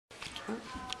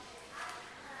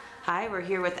Hi, we're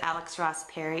here with Alex Ross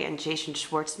Perry and Jason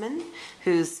Schwartzman,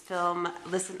 whose film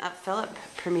Listen Up Philip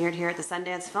premiered here at the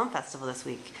Sundance Film Festival this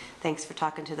week. Thanks for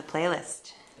talking to the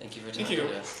playlist. Thank you for talking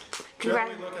to us. Do you want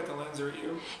me to look at the lens or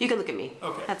you? You can look at me.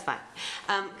 Okay. That's fine.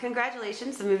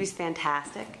 Congratulations, the movie's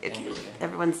fantastic.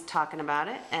 Everyone's talking about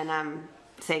it, and I'm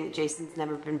saying that Jason's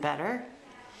never been better.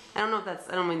 I don't know if that's,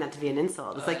 I don't mean that to be an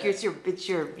insult. It's like you're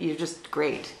just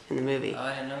great in the movie. Oh,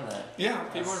 I didn't know that. Yeah,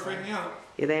 people are freaking out.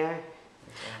 You there?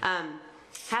 How'd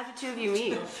the two of you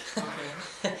meet?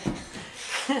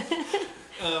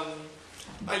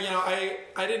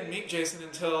 I didn't meet Jason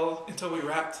until we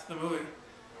wrapped the movie.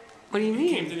 What do you He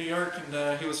came mean? to New York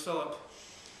and he was Philip.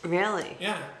 Really?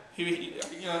 Yeah,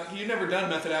 he'd never done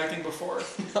method acting before,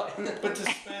 but to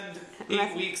spend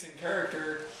 8 weeks in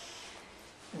character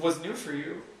was new for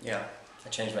you. Yeah, I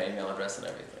changed my email address and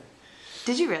everything.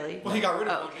 Did you really? Well, he got rid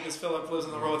of it because Philip lives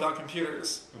in the world without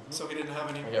computers, so he didn't have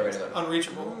any. I got rid of it.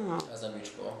 Unreachable. Oh. I was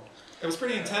unreachable. It was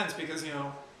pretty intense because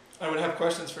I would have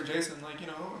questions for Jason,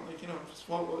 just,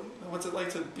 what's it like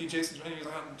to be Jason's friend? He's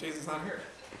like, oh, Jason's not here.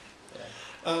 Yeah.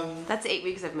 That's 8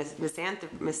 weeks of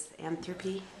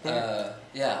misanthropy. I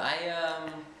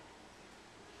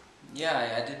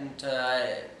didn't.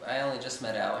 I only just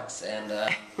met Alex, and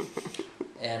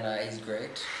he's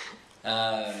great.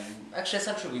 Actually, that's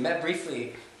not true. We met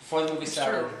briefly before the movie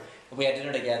started. We had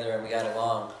dinner together and we got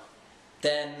along.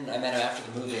 Then I met him after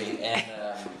the movie, and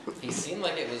he seemed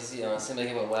like it was, it seemed like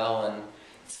it went well. And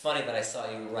it's funny that I saw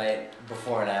you right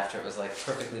before and after. It was like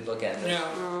perfectly bookended.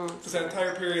 Yeah, because that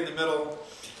entire period in the middle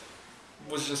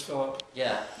was just Philip.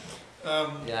 Yeah.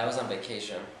 I was on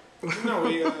vacation. No,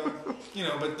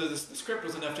 but the script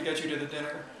was enough to get you to the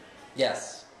dinner.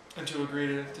 Yes. And to agree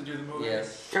to do the movie.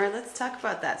 Yes. All right, let's talk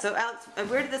about that. So, Alex,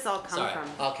 where did this all come Sorry, from?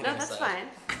 I'll kidding No, that's aside.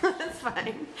 fine. That's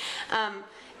fine.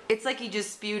 It's like you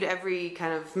just spewed every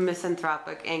kind of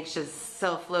misanthropic, anxious,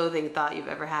 self-loathing thought you've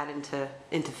ever had into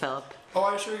Philip. Oh,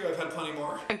 I assure you, I've had plenty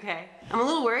more. Okay, I'm a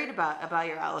little worried about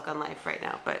your outlook on life right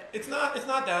now, but It's not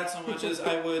that so much as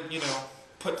I would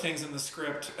put things in the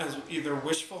script as either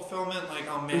wish fulfillment, like,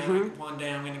 oh man, like, one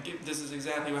day I'm gonna give, this is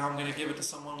exactly how I'm gonna give it to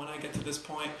someone when I get to this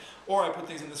point, or I put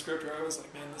things in the script where I was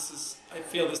like, man, I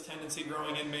feel this tendency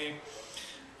growing in me.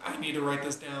 I need to write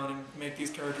this down and make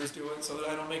these characters do it so that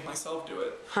I don't make myself do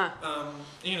it.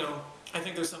 I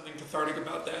think there's something cathartic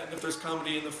about that. And if there's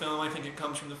comedy in the film, I think it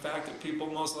comes from the fact that people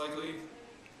most likely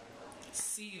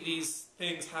see these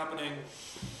things happening.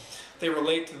 They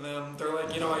relate to them. They're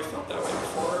like, I felt that way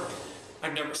before.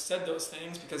 I've never said those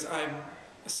things because I'm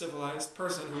a civilized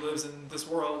person who lives in this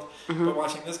world. But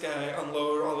watching this guy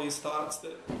unload all these thoughts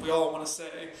that we all want to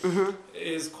say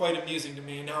is quite amusing to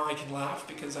me. Now I can laugh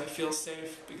because I feel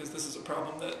safe because this is a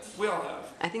problem that we all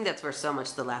have. I think that's where so much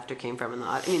of the laughter came from in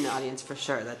the audience for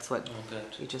sure. That's what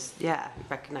you just you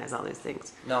recognize all these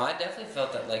things. No, I definitely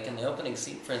felt that, like in the opening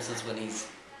scene, for instance, when he's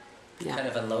kind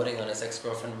of unloading on his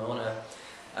ex-girlfriend Mona.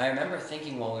 I remember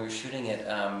thinking while we were shooting it,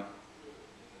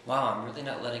 wow, I'm really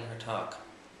not letting her talk.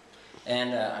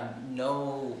 And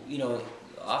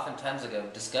oftentimes like a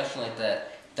discussion like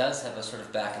that does have a sort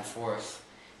of back and forth,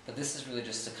 but this is really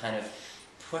just to kind of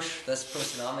push this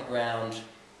person on the ground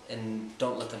and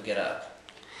don't let them get up.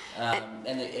 And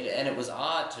it was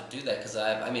odd to do that because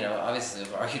obviously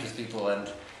I've argued with people,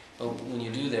 but when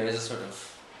you do, there is a sort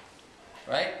of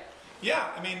Yeah,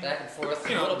 back and forth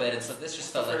a little bit, and so this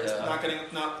just felt like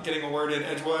not getting a word in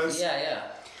edgewise. Yeah.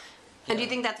 And do you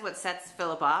think that's what sets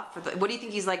Philip off? What do you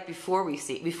think he's like before we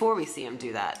see him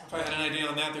do that? If I had an idea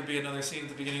on that, there'd be another scene at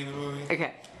the beginning of the movie.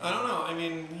 Okay. I don't know.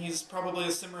 He's probably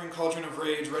a simmering cauldron of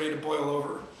rage ready to boil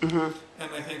over. And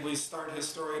I think we start his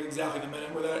story at exactly the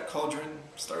minute where that cauldron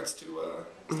starts to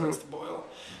boil.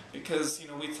 Because,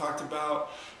 we talked about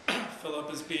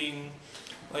Philip as being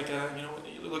like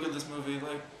you look at this movie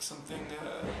like something,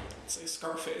 say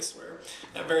Scarface, where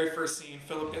that very first scene,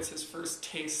 Philip gets his first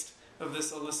taste of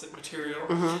this illicit material.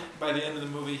 By the end of the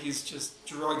movie, he's just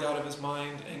drugged out of his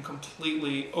mind and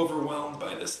completely overwhelmed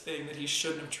by this thing that he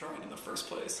shouldn't have tried in the first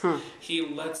place. He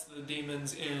lets the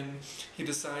demons in. He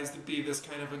decides to be this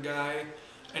kind of a guy,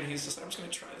 and he's just like, I'm just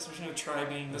going to try this. I'm just going to try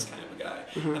being this kind of a guy.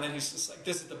 And then he's just like,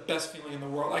 this is the best feeling in the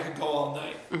world. I could go all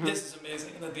night. This is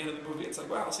amazing. And at the end of the movie, it's like,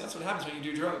 wow, see, that's what happens when you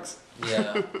do drugs.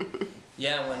 Yeah.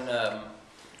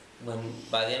 When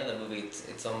by the end of the movie,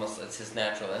 it's his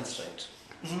natural instinct.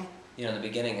 In the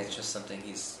beginning, it's just something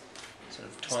he's sort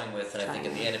of toying with, and I think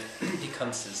at the end it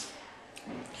becomes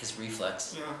his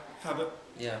reflex. Yeah, habit.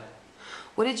 Yeah.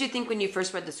 What did you think when you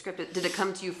first read the script? Did it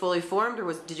come to you fully formed,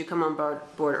 or did you come on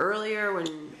board earlier?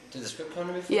 Did the script come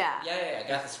to me? Yeah. Yeah. I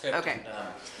got the script. Okay.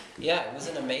 And, it was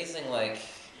an amazing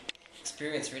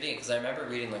experience reading it because I remember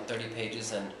reading like 30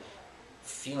 pages and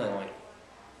feeling like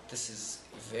this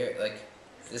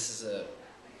is a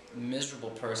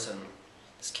miserable person,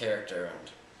 this character,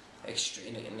 and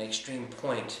an extreme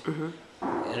point, and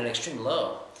an extreme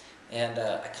low. And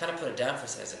I kind of put it down for a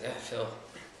second. I was like, I feel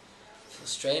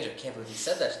strange. I can't believe he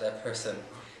said that to that person.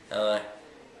 I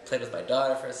played with my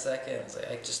daughter for a second. I was like,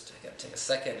 I gotta take a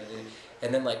second.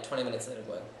 And then like 20 minutes later,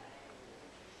 going,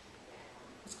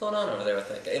 what's going on over there with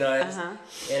that guy? You know,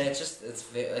 and it's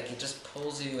very, like, it just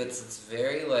pulls you. It's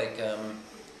very like,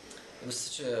 it was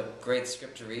such a great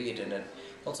script to read, and it,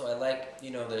 also I like,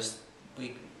 you know,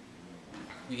 we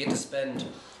get to spend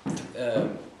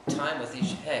time with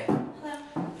each. Hey,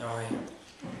 how are you?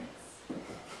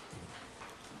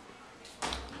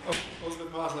 Oh,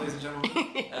 Elizabeth Moss, ladies and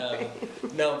gentlemen.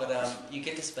 No, but you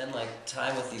get to spend like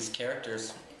time with these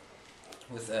characters,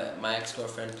 with my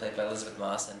ex-girlfriend played by Elizabeth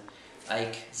Moss and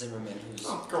Ike Zimmerman, who's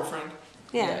Girlfriend.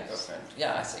 Yeah. girlfriend.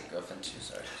 Yeah, I say girlfriend too.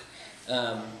 Sorry.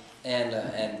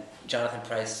 And Jonathan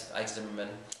Pryce, Ike Zimmerman,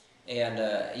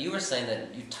 and you were saying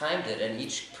that you timed it, and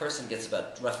each person gets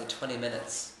about roughly 20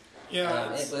 minutes. Yeah.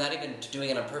 Without even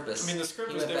doing it on purpose. I mean, the script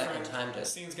he was went back different. and timed it.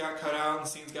 Scenes got cut out and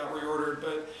scenes got reordered,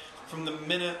 but from the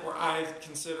minute where I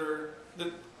consider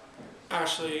that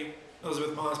Ashley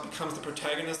Elizabeth Moss becomes the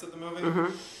protagonist of the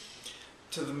movie,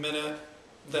 to the minute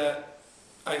that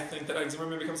I think that Ike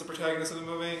Zimmerman becomes the protagonist of the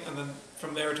movie, and then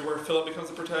from there to where Philip becomes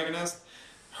the protagonist,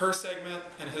 her segment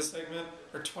and his segment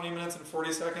are 20 minutes and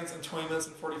 40 seconds and 20 minutes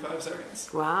and 45 seconds.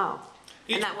 Wow.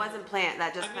 Each And that wasn't planned.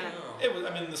 That just kind of. It was.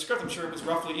 I mean, the script, I'm sure it was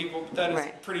roughly equal, but that is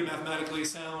Right. pretty mathematically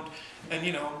sound. And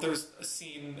you know, there's a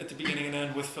scene at the beginning and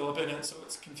end with Philip in it, so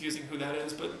it's confusing who that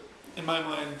is. But in my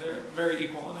mind, they're very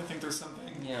equal, and I think there's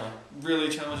something really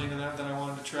challenging in that I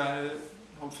wanted to try. That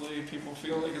hopefully people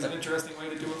feel like is an interesting way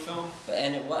to do a film.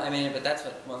 But that's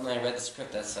what when I read the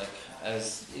script, that's like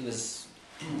it was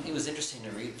interesting to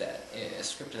read that a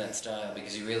script in that style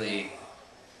because you really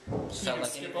You felt can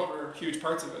like skip over huge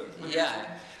parts of it. Yeah.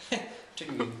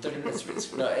 Took me 30 minutes to read the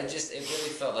script. No, it really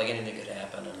felt like anything could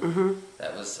happen, and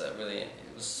that was it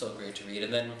was so great to read.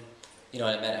 And then, you know,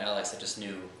 I met Alex. I just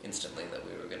knew instantly that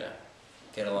we were gonna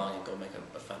get along and go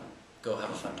have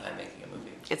a fun time making a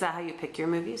movie. Is that how you pick your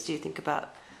movies? Do you think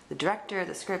about the director,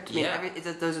 the script? I mean,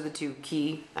 Yeah. those are the two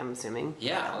key, I'm assuming.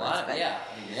 Yeah, a lot of it.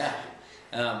 Yeah,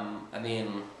 I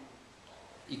mean,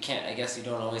 you can't. I guess you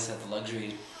don't always have the luxury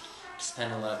to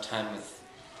spend a lot of time with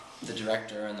the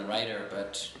director and the writer,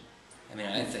 but I mean,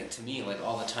 I think to me, like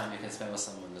all the time you can spend with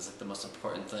someone is like the most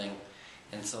important thing.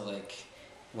 And so, like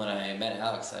when I met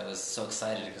Alex, I was so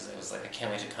excited because I was like, I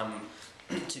can't wait to come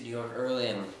to New York early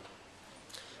and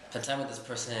spend time with this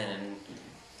person and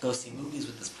go see movies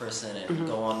with this person and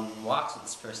go on walks with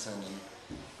this person and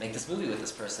make this movie with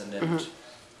this person. And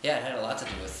yeah, it had a lot to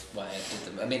do with why I did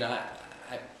them. I mean,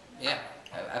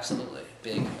 absolutely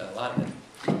a lot of it.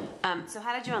 So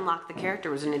how did you unlock the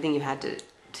character? Was there anything you had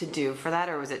to do for that,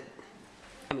 or was it?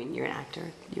 I mean, you're an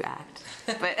actor, you act,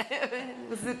 but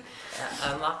was it?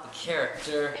 Unlock the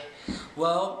character.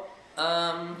 Well,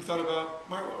 You thought about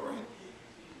Marlowe, right?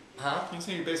 huh? You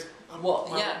say you based on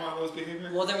Yeah. Marlowe's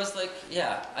behavior. Well, there was like,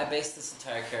 I based this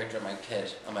entire character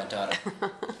on my daughter.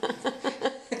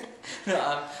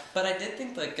 No, but I did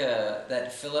think like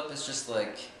that Philip is just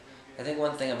like, I think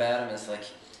one thing about him is like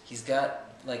he's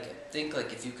got like I think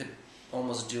like if you could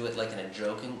almost do it like in a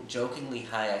jokingly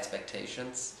high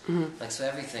expectations, like so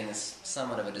everything is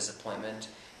somewhat of a disappointment,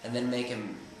 and then make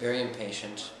him very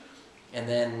impatient, and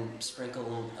then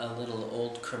sprinkle a little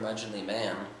old curmudgeonly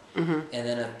man, and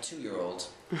then a 2-year-old.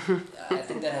 I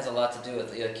think that has a lot to do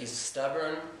with like he's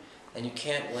stubborn, and you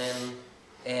can't win,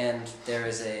 and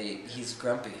he's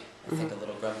grumpy. I think a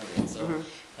little grumpy, and so.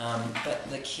 But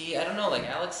the key, I don't know. Like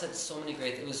Alex said, so many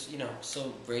great. It was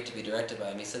so great to be directed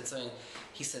by him. He said something.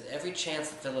 He said every chance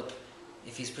that Philip,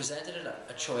 if he's presented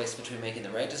a choice between making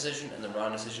the right decision and the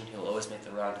wrong decision, he'll always make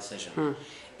the wrong decision.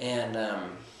 And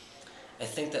I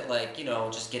think that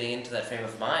just getting into that frame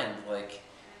of mind, like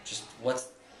just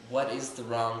what is the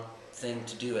wrong thing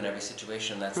to do in every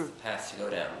situation? That's the path to go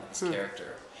down with this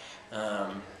character.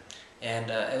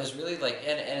 It was really like,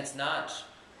 and it's not.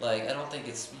 Like, I don't think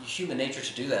it's human nature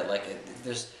to do that. Like,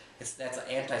 that's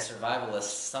anti-survivalist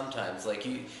sometimes. Like,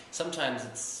 sometimes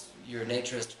it's your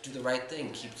nature is to do the right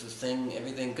thing, keep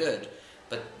everything good.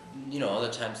 But,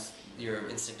 other times your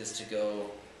instinct is to go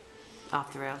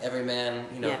Off the rails. every man,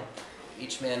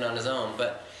 each man on his own.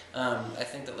 But I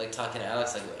think that, like, talking to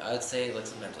Alex, like, I would say, like,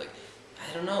 sometimes, like,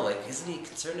 I don't know, like, isn't he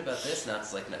concerned about this? And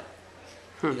it's like, no.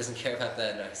 He doesn't care about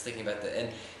that. No, he's thinking about that. And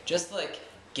just, like,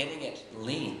 getting it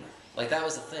lean. Like, that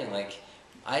was the thing. Like,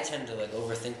 I tend to like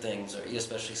overthink things, or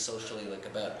especially socially, like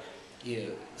about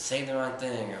saying the wrong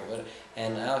thing or what.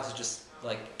 And Alex just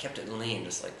like kept it lean,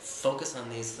 just like focus on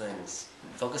these things,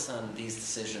 focus on these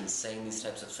decisions, saying these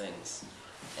types of things.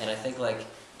 And I think like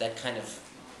that kind of,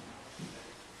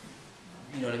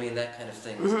 you know what I mean, that kind of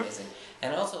thing was amazing.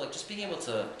 And also like just being able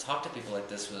to talk to people like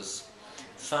this was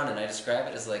fun. And I describe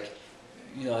it as like,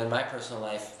 you know, in my personal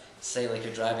life, say like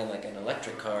you're driving like an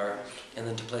electric car, and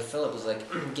then to play Philip was like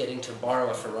getting to borrow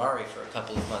a Ferrari for a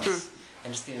couple of months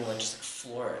and just getting to like just like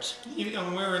floor it. You know,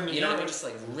 when we were in New You know what I York, mean? Just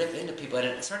like rip into people, and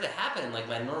it started to happen in like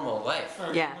my normal life.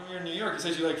 Yeah. When we were in New York, you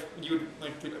said you would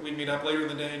like we'd meet up later in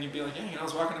the day, and you'd be like, yeah, you know, I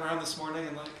was walking around this morning,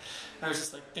 and like I was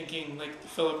just like thinking, like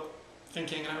Philip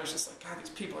thinking, and I was just like, God, these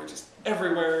people are just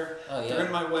everywhere. Oh, yeah. They're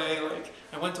in my way. Like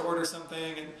I went to order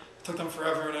something and it took them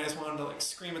forever, and I just wanted to like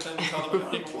scream at them and tell them I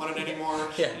don't even want it anymore.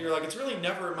 Yeah. And you're like, it's really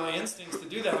never my instincts to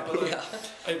do that, but like Yeah.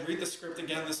 I read the script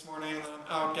again this morning, and then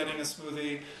I'm out getting a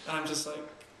smoothie, and I'm just like,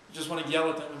 just want to yell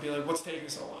at them and be like, what's taking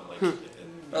so long? Like,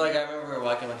 Or like I remember we were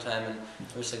walking one time, and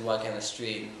we were just like walking on the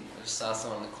street, and I just saw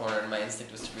someone in the corner, and my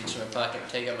instinct was to reach in my pocket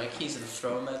and take out my keys and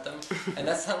throw them at them. And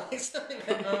that's not like something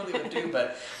I normally would do,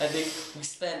 but I think we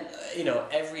spent, you know,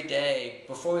 every day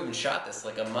before we even shot this,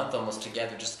 like a month almost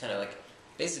together, just kind of like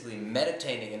basically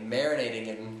meditating and marinating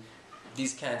in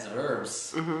these kinds of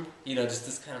herbs. You know, just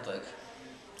this kind of like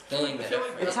thing that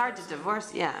It's hard to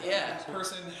divorce. Yeah. Yeah, this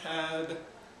person had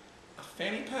a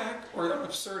fanny pack or an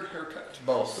absurd haircut.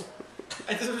 both.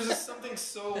 There was just something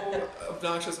so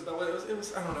obnoxious about it. It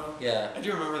was I don't know. Yeah. I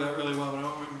do remember that really well, but I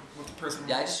don't remember what the person was.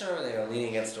 Yeah, I just remember they were leaning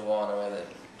against a wall in a way that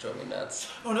drove me nuts.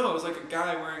 Oh no, it was like a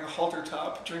guy wearing a halter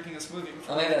top drinking a smoothie.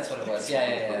 Oh, maybe that's what it was.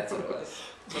 Yeah, that's what it was.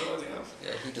 That's what it was, yeah.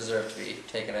 Yeah, he deserved to be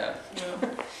taken out. Yeah.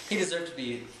 He deserved to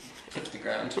be put to the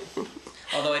ground.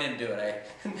 Although I didn't do it.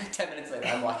 10 minutes later,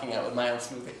 I'm walking out with my own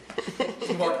smoothie.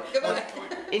 Goodbye.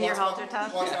 In your Walks halter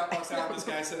top? Walks out, and this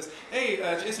guy says, hey,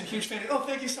 Jason, huge fan. Oh,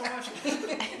 thank you so much.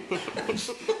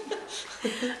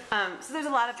 So there's a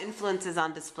lot of influences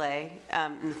on display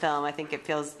in the film. I think it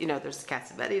feels, you know, there's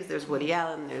Cassavetes, there's Woody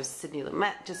Allen, there's Sidney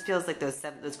Lumet. Just feels like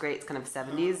those great kind of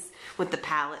 70s with the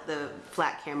palette, the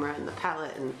flat camera and the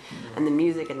palette and the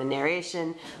music and the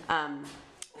narration. Oh,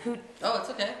 it's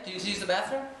okay. Do you use the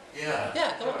bathroom? Yeah.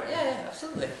 Yeah, come on. Yeah,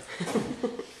 absolutely.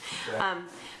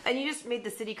 And you just made the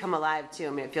city come alive too. I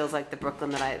mean, it feels like the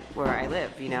Brooklyn where I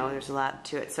live. You know, there's a lot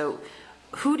to it. So,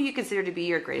 who do you consider to be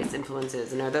your greatest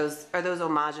influences? And are those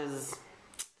homages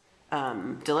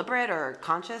deliberate or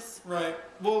conscious? Right.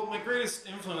 Well, my greatest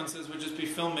influences would just be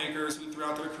filmmakers who,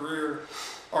 throughout their career,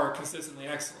 are consistently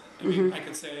excellent. I mean, I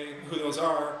could say who those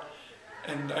are,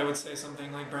 and I would say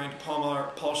something like Brian De Palma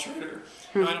or Paul Schrader.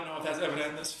 Now, I don't know if that's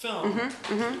evident in this film,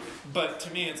 but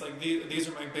to me, it's like these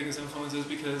are my biggest influences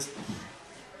because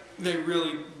they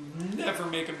really never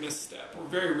make a misstep, or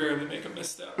very rarely make a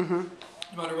misstep, no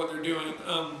matter what they're doing.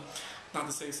 Not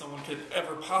to say someone could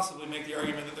ever possibly make the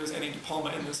argument that there's any De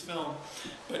Palma in this film,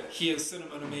 but he is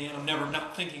cinema to me, and I'm never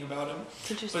not thinking about him.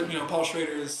 Interesting. But, you know, Paul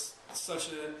Schrader is such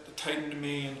a titan to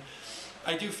me, and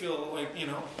I do feel like, you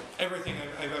know, everything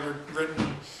I've ever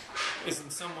written is in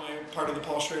some way part of the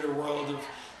Paul Schrader world of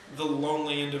the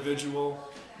lonely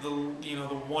individual, the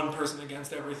one person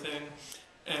against everything,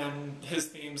 and his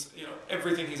themes, you know,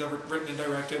 everything he's ever written and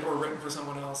directed or written for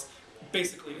someone else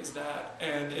basically is that,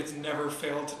 and it's never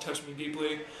failed to touch me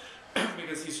deeply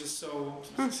because he's just so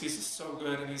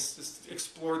good, and he's just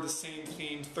explored the same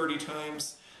theme 30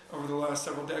 times over the last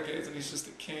several decades, and he's just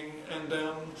a king. And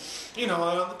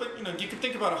but you can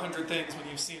think about 100 things when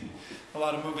you've seen a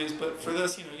lot of movies, but for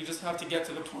this, you know, you just have to get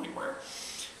to the point where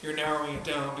you're narrowing it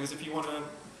down, because if you want to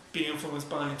be influenced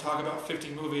by and talk about 50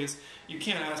 movies, you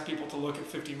can't ask people to look at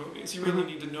 50 movies. You really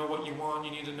need to know what you want.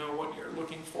 You need to know what you're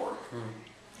looking for.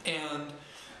 And,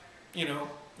 you know,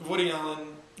 Woody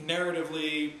Allen,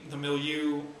 narratively, the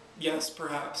milieu, yes,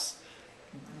 perhaps.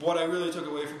 What I really took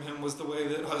away from him was the way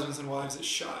that Husbands and Wives is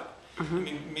shot. I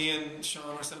mean, me and Sean,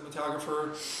 our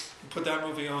cinematographer, put that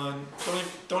movie on.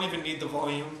 Don't even need the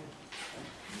volume.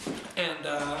 And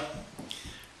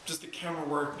just the camera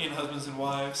work in Husbands and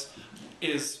Wives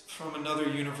is from another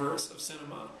universe of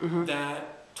cinema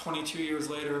that 22 years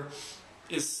later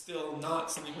is still not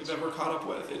something we've ever caught up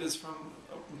with. It is from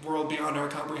a world beyond our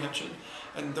comprehension,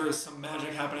 and there is some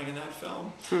magic happening in that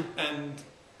film. And,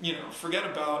 you know, forget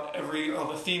about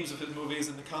all the themes of his movies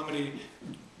and the comedy.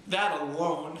 That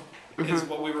alone is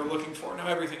what we were looking for. Now,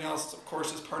 everything else, of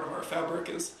course, is part of our fabric,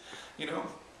 is, you know,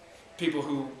 people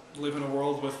who live in a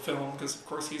world with film, because, of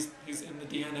course, he's in the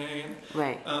DNA, and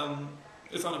Right.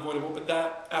 It's unavoidable, but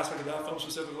that aspect of that film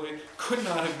specifically could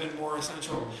not have been more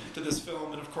essential to this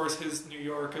film. And of course, his New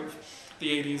York of the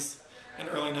 80s in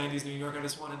early '90s New York. I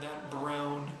just wanted that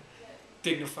brown,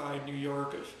 dignified New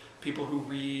York of people who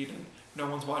read and no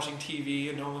one's watching TV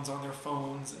and no one's on their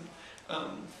phones, and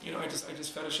I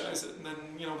just fetishize it. And then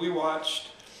we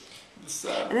watched this.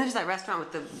 And then there's that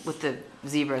restaurant with the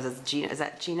zebras. Is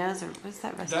that Gina's or what's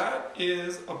that restaurant? That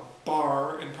is a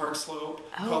bar in Park Slope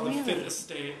called really? the Fifth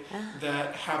Estate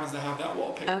that happens to have that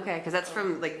wallpaper. Okay, because that's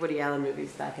from like Woody Allen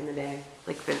movies back in the day.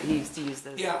 Like he used to use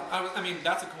those. Yeah, I mean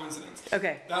that's a coincidence.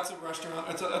 Okay. That's a restaurant.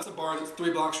 That's a bar that's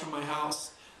 3 blocks from my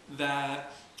house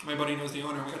that my buddy knows the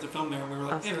owner. We got to film there, and we were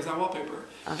like, "Hey, there's that wallpaper."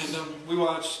 And we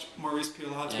watched Maurice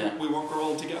Pialat's "We Won't Grow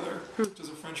Old Together," which is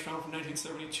a French film from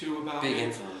 1972 about Big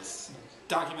influence.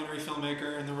 documentary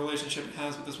filmmaker and the relationship he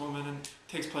has with this woman, and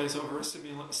takes place over a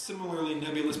similarly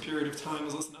nebulous period of time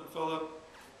as Listen Up, Philip.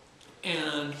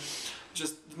 And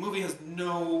just the movie has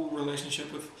no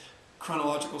relationship with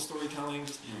chronological storytelling.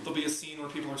 There'll be a scene where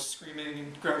people are screaming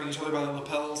and grabbing each other by the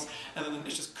lapels, and then it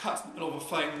just cuts in the middle of a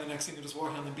fight, and the next scene they're just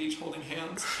walking on the beach holding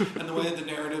hands. And the way that the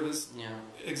narrative is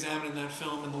examined in that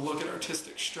film, and the look at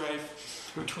artistic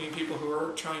strife between people who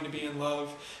are trying to be in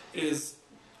love is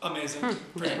amazing.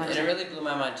 And it really blew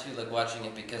my mind too, like watching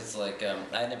it, because like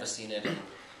I'd never seen it, and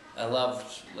I loved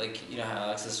how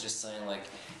Alex is just saying, like,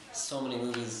 so many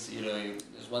movies,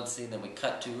 there's one scene that we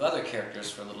cut to other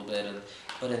characters for a little bit,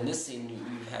 but in this scene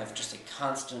you have just a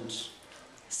constant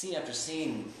scene after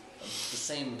scene of the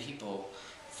same people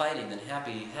fighting, then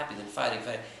happy, then fighting,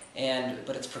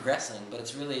 but it's progressing, but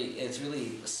it's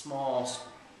really small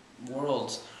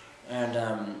worlds,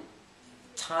 and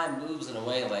time moves in a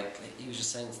way, like he was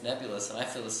just saying, it's nebulous, and I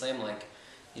feel the same. Like,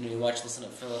 you watch Listen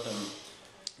Up, Philip, and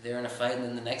they're in a fight, and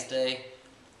then the next day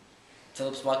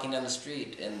Philip's walking down the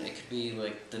street, and it could be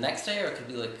like the next day, or it could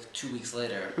be like 2 weeks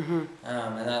later. And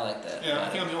I like that. Yeah, I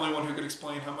think I'm the only one who could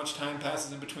explain how much time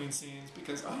passes in between scenes,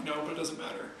 because I know, but it doesn't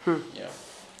matter. Yeah.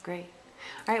 Great.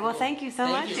 All right. Well, thank you so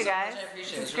much, you guys. I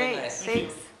appreciate it. It's really great. nice.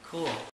 Thanks. Cool.